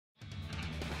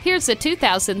Here's a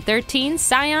 2013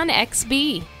 Scion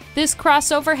XB. This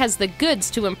crossover has the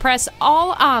goods to impress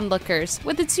all onlookers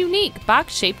with its unique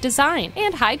box-shaped design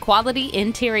and high-quality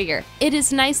interior. It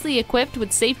is nicely equipped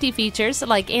with safety features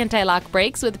like anti-lock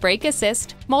brakes with brake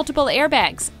assist, multiple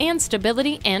airbags, and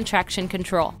stability and traction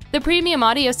control. The premium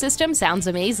audio system sounds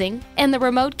amazing, and the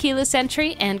remote keyless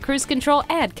entry and cruise control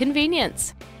add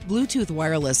convenience. Bluetooth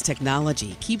wireless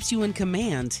technology keeps you in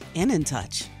command and in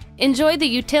touch. Enjoy the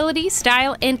utility,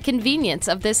 style, and convenience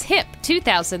of this hip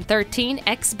 2013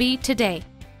 XB today.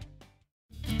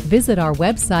 Visit our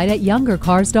website at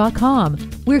youngercars.com.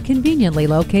 We're conveniently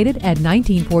located at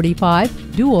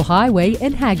 1945 Dual Highway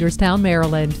in Hagerstown,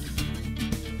 Maryland.